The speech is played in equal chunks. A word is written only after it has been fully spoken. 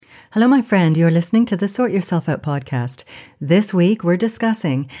Hello, my friend. You're listening to the Sort Yourself Out podcast. This week, we're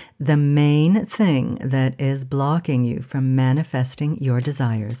discussing the main thing that is blocking you from manifesting your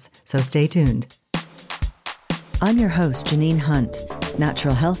desires. So stay tuned. I'm your host, Janine Hunt,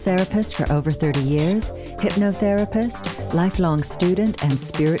 natural health therapist for over 30 years, hypnotherapist, lifelong student, and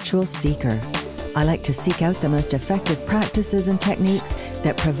spiritual seeker. I like to seek out the most effective practices and techniques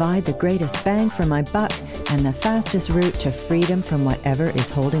that provide the greatest bang for my buck and the fastest route to freedom from whatever is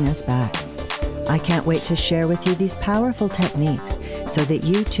holding us back. I can't wait to share with you these powerful techniques so that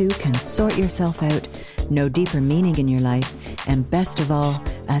you too can sort yourself out, know deeper meaning in your life, and best of all,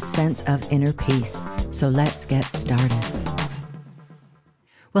 a sense of inner peace. So let's get started.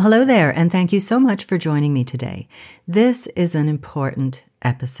 Well, hello there, and thank you so much for joining me today. This is an important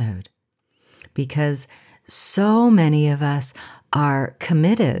episode because so many of us are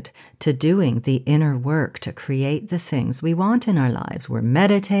committed to doing the inner work to create the things we want in our lives. We're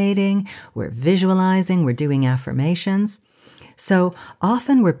meditating, we're visualizing, we're doing affirmations. So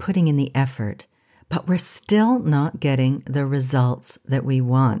often we're putting in the effort, but we're still not getting the results that we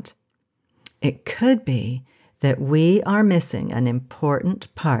want. It could be that we are missing an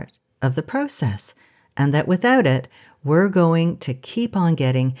important part of the process, and that without it, we're going to keep on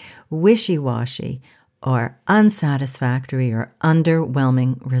getting wishy-washy or unsatisfactory or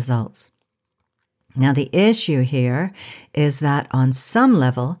underwhelming results. Now, the issue here is that on some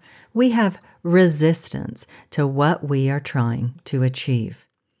level, we have resistance to what we are trying to achieve.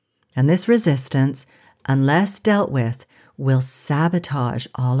 And this resistance, unless dealt with, will sabotage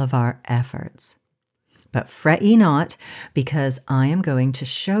all of our efforts. But fret ye not, because I am going to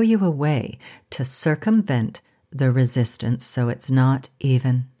show you a way to circumvent the resistance so it's not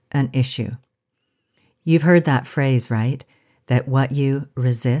even an issue. You've heard that phrase, right? That what you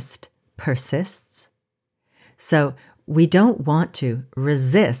resist persists. So we don't want to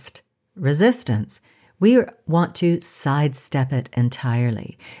resist resistance. We want to sidestep it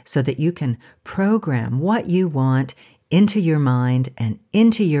entirely so that you can program what you want into your mind and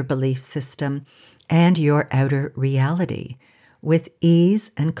into your belief system and your outer reality with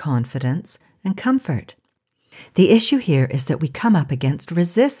ease and confidence and comfort. The issue here is that we come up against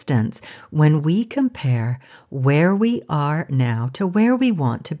resistance when we compare where we are now to where we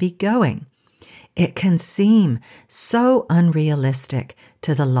want to be going. It can seem so unrealistic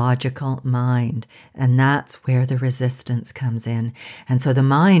to the logical mind, and that's where the resistance comes in. And so the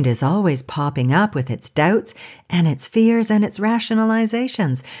mind is always popping up with its doubts and its fears and its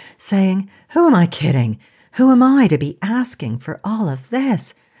rationalizations, saying, "Who am I kidding? Who am I to be asking for all of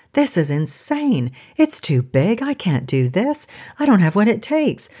this? This is insane. It's too big. I can't do this. I don't have what it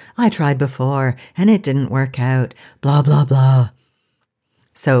takes. I tried before and it didn't work out. Blah, blah, blah."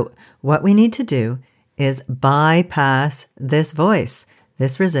 So what we need to do is bypass this voice,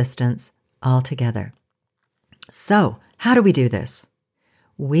 this resistance altogether. So how do we do this?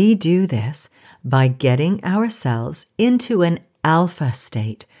 We do this by getting ourselves into an alpha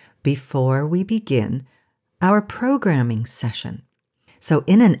state before we begin our programming session. So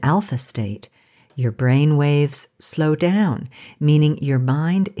in an alpha state, your brain waves slow down, meaning your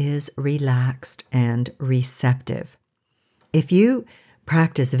mind is relaxed and receptive. If you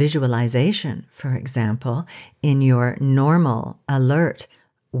practice visualization, for example, in your normal, alert,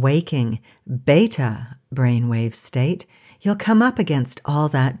 waking, beta brainwave state, you'll come up against all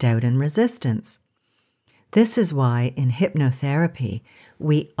that doubt and resistance. This is why in hypnotherapy,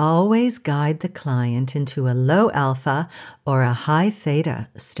 we always guide the client into a low alpha or a high theta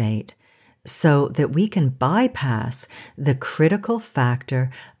state so that we can bypass the critical factor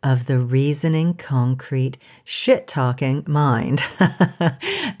of the reasoning, concrete, shit-talking mind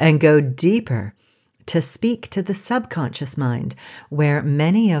and go deeper to speak to the subconscious mind where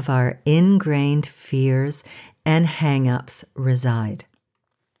many of our ingrained fears and hang-ups reside.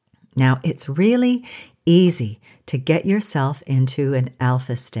 Now, it's really easy to get yourself into an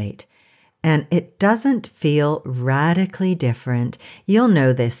alpha state, and it doesn't feel radically different. You'll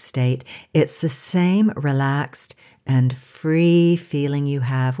know this state. It's the same relaxed and free feeling you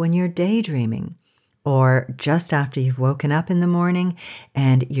have when you're daydreaming or just after you've woken up in the morning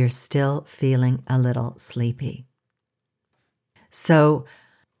and you're still feeling a little sleepy. So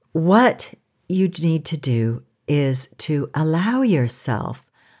what you need to do is to allow yourself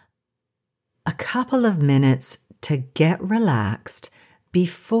a couple of minutes to get relaxed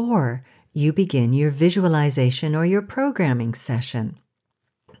before you begin your visualization or your programming session.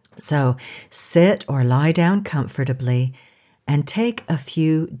 So sit or lie down comfortably and take a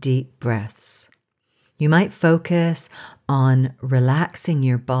few deep breaths. You might focus on relaxing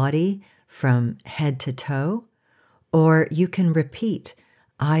your body from head to toe, or you can repeat,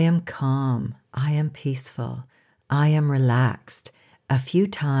 I am calm, I am peaceful, I am relaxed a few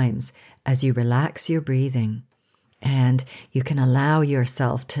times as you relax your breathing. And you can allow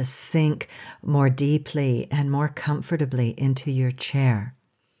yourself to sink more deeply and more comfortably into your chair.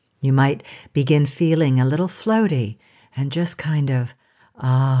 You might begin feeling a little floaty and just kind of,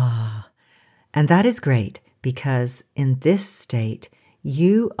 And that is great because in this state,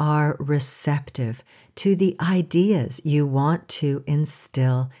 you are receptive to the ideas you want to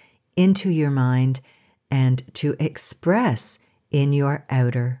instill into your mind and to express in your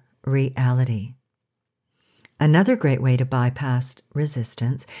outer reality. Another great way to bypass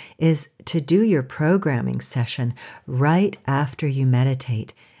resistance is to do your programming session right after you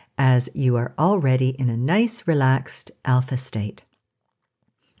meditate, as you are already in a nice, relaxed alpha state.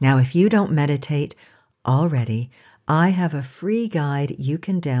 Now, if you don't meditate already, I have a free guide you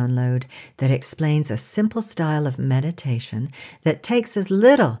can download that explains a simple style of meditation that takes as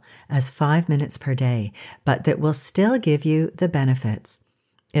little as 5 minutes per day, but that will still give you the benefits.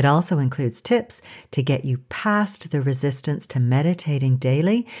 It also includes tips to get you past the resistance to meditating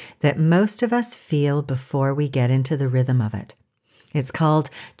daily that most of us feel before we get into the rhythm of it. It's called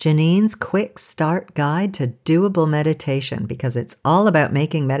Janine's Quick Start Guide to Doable Meditation because it's all about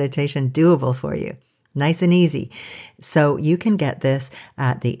making meditation doable for you. Nice and easy. So you can get this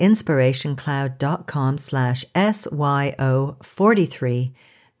at theinspirationcloud.com/SYO43.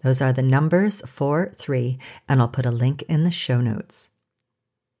 Those are the numbers 43, and I'll put a link in the show notes.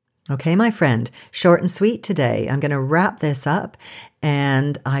 Okay, my friend, short and sweet today. I'm going to wrap this up,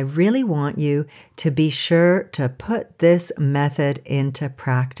 and I really want you to be sure to put this method into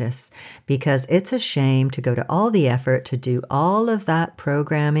practice because it's a shame to go to all the effort to do all of that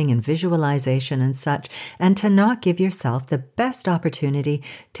programming and visualization and such, and to not give yourself the best opportunity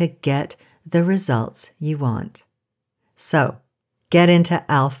to get the results you want. So, get into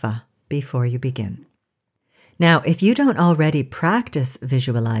alpha before you begin. Now, if you don't already practice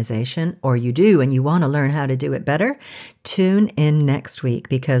visualization, or you do and you want to learn how to do it better, tune in next week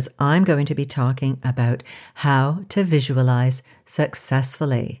because I'm going to be talking about how to visualize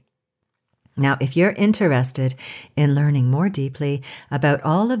successfully. Now, if you're interested in learning more deeply about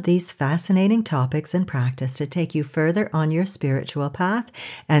all of these fascinating topics and practice to take you further on your spiritual path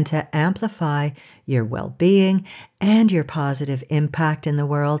and to amplify your well-being and your positive impact in the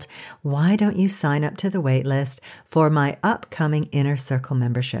world, why don't you sign up to the waitlist for my upcoming Inner Circle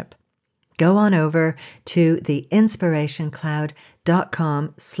membership? Go on over to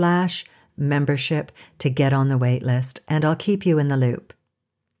theinspirationcloud.com/membership to get on the waitlist, and I'll keep you in the loop.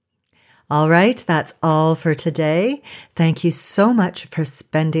 All right, that's all for today. Thank you so much for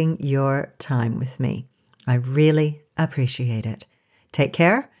spending your time with me. I really appreciate it. Take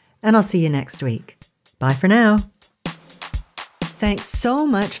care, and I'll see you next week. Bye for now. Thanks so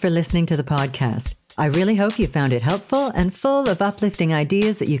much for listening to the podcast. I really hope you found it helpful and full of uplifting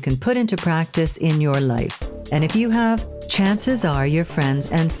ideas that you can put into practice in your life. And if you have, chances are your friends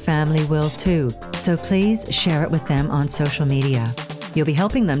and family will too. So please share it with them on social media. You'll be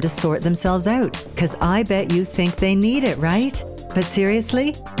helping them to sort themselves out, because I bet you think they need it, right? But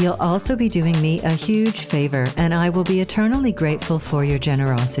seriously, you'll also be doing me a huge favor, and I will be eternally grateful for your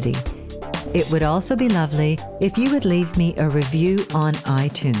generosity. It would also be lovely if you would leave me a review on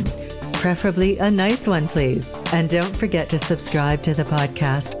iTunes, preferably a nice one, please. And don't forget to subscribe to the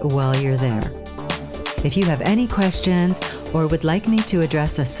podcast while you're there. If you have any questions or would like me to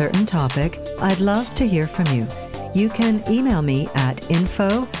address a certain topic, I'd love to hear from you. You can email me at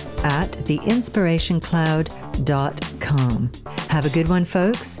info@theinspirationcloud.com. Have a good one,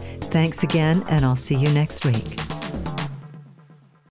 folks. Thanks again, and I'll see you next week.